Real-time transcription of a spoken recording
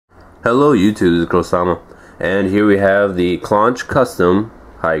Hello YouTube, this is Krosama, and here we have the Clanche Custom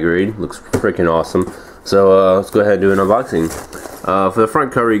High Grade. Looks freaking awesome. So let's go ahead and do an unboxing. For the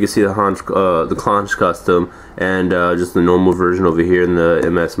front cover, you can see the Clanche Custom and just the normal version over here in the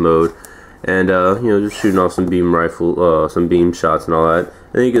MS mode, and you know, just shooting off some beam rifle, some beam shots and all that.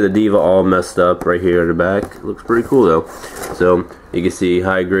 And then you get the Diva all messed up right here in the back. Looks pretty cool though. So you can see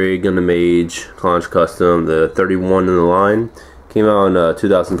High Grade Gundam Age Clanche Custom, the 31 in the line. Came out in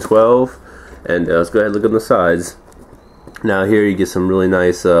 2012, and let's go ahead and look on the sides. Now here you get some really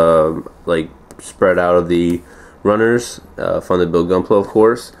nice like spread out of the runners, fun to build Gunpla, of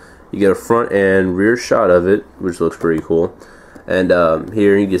course. You get a front and rear shot of it, which looks pretty cool. And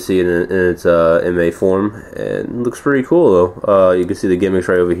here you can see it in its MA form, and it looks pretty cool though. You can see the gimmicks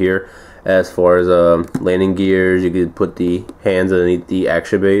right over here. As far as landing gears, you could put the hands underneath the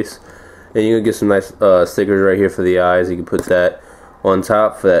action base. And you can get some nice stickers right here for the eyes. You can put that on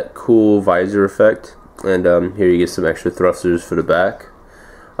top for that cool visor effect. And here you get some extra thrusters for the back.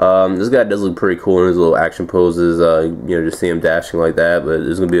 This guy does look pretty cool in his little action poses. You know, just see him dashing like that. But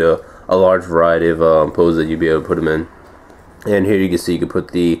there's going to be a large variety of poses that you'll be able to put him in. And here you can see you can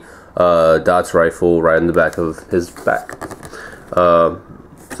put the dots rifle right in the back of his back.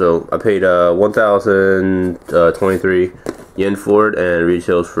 So I paid 1,023 yen for it, and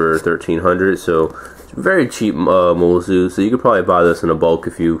retails for 1,300. So it's very cheap mobile suit. So you could probably buy this in a bulk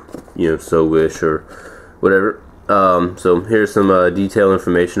if you so wish or whatever. So here's some detailed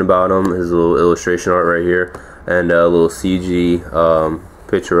information about him. His little illustration art right here, and a little CG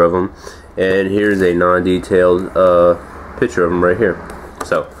picture of him. And here's a non-detailed picture of him right here.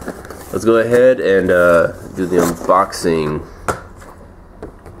 So let's go ahead and do the unboxing.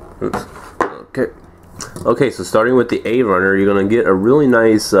 Oops. Okay, so starting with the A runner, you're gonna get a really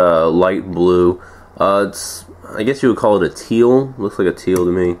nice light blue. I guess you would call it a teal. Looks like a teal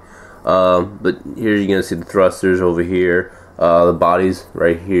to me. But here you're gonna see the thrusters over here, the bodies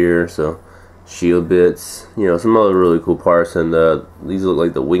right here. So shield bits, some other really cool parts, and these look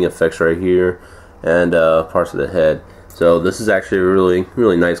like the wing effects right here, and parts of the head. So this is actually a really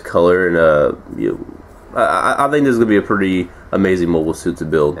nice color, and I think this is gonna be a pretty amazing mobile suit to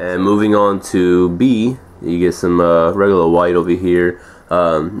build. And moving on to B, you get some regular white over here.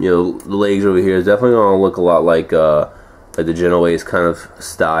 The legs over here is definitely gonna look a lot like the Genoace kind of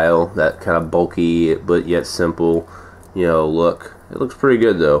style, that kind of bulky but yet simple, look. It looks pretty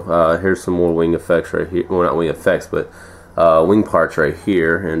good though. Here's some more wing effects right here. Well, not wing effects, but wing parts right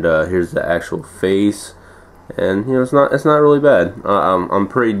here. And here's the actual face. And it's not really bad. I'm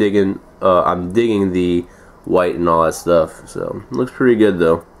pretty digging. I'm digging the white and all that stuff. So it looks pretty good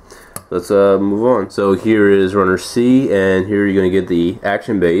though. Let's move on. So here is runner C, and here you're gonna get the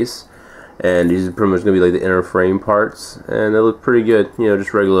action base, and these are pretty much gonna be like the inner frame parts, and they look pretty good.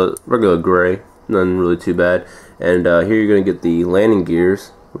 Just regular gray, nothing really too bad. And here you're gonna get the landing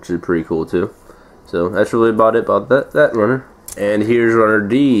gears, which is pretty cool too. So that's really about it about that runner. And here's runner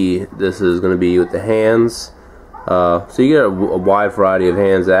D. This is gonna be with the hands. So you get a wide variety of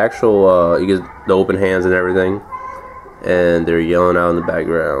hands. The actual, you get the open hands and everything, and they're yelling out in the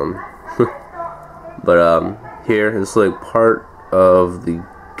background. But here, this is like part of the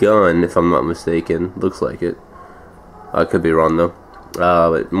gun, if I'm not mistaken. Looks like it. I could be wrong though.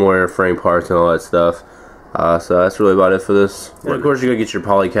 But more frame parts and all that stuff. So that's really about it for this. And of course, you're gonna get your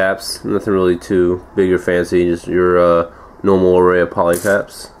poly caps. Nothing really too big or fancy. Just your normal array of poly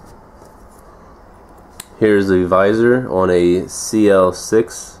caps. Here's the visor on a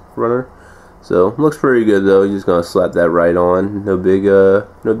CL6 runner. So looks pretty good though. You're just gonna slap that right on. No biggie.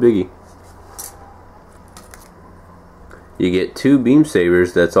 You get two beam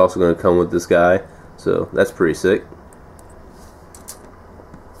sabers. That's also gonna come with this guy. So that's pretty sick.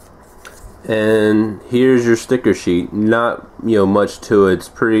 And here's your sticker sheet. Not much to it. It's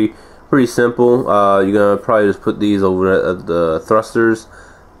pretty simple. You're gonna probably just put these over the thrusters.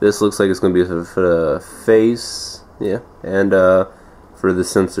 This looks like it's going to be for the face, yeah, and for the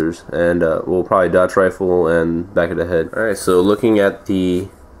sensors, and we'll probably dodge rifle and back of the head. Alright, so looking at the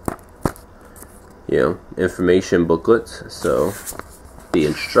information booklet, so the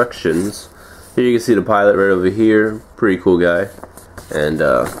instructions. Here you can see the pilot right over here, pretty cool guy, and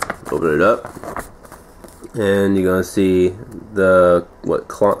open it up, and you're going to see the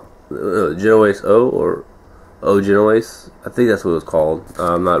Genoace O or Genoace, I think that's what it was called.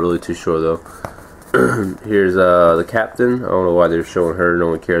 I'm not really too sure though. Here's the captain. I don't know why they're showing her. No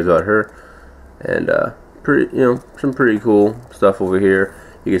one cares about her. And some pretty cool stuff over here.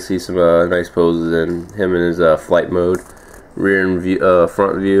 You can see some nice poses in him in his flight mode, rear and view,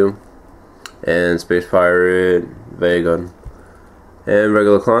 front view, and space pirate, Vagon. and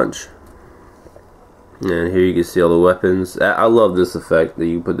regular Clanche. And here you can see all the weapons. I love this effect that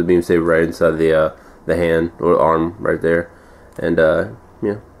you put the beam saber right inside the hand or arm right there, and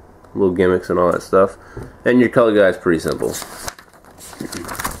yeah, little gimmicks and all that stuff. And your color guide is pretty simple.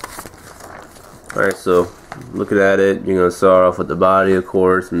 Alright, so looking at it, you're gonna start off with the body, of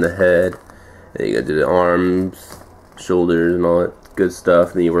course, and the head. And you gotta do the arms, shoulders, and all that good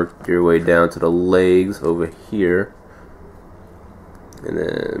stuff. Then you work your way down to the legs over here, and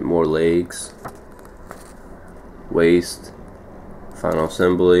then more legs, waist, final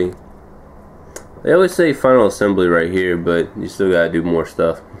assembly. They always say final assembly right here, but you still gotta do more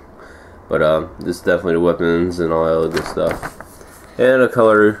stuff. But this is definitely the weapons and all that other good stuff. And a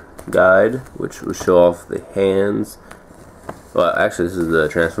color guide, which will show off the hands. Well, actually, this is the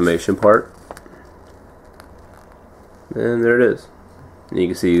transformation part. And there it is. And you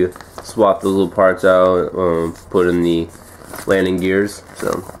can see you swap those little parts out, put in the landing gears.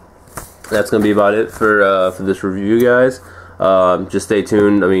 So that's gonna be about it for this review, guys. Just stay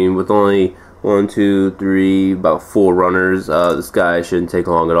tuned. I mean, with only 1, 2, 3, about 4 runners, this guy shouldn't take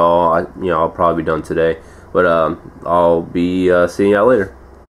long at all. I'll probably be done today. But I'll be seeing y'all later.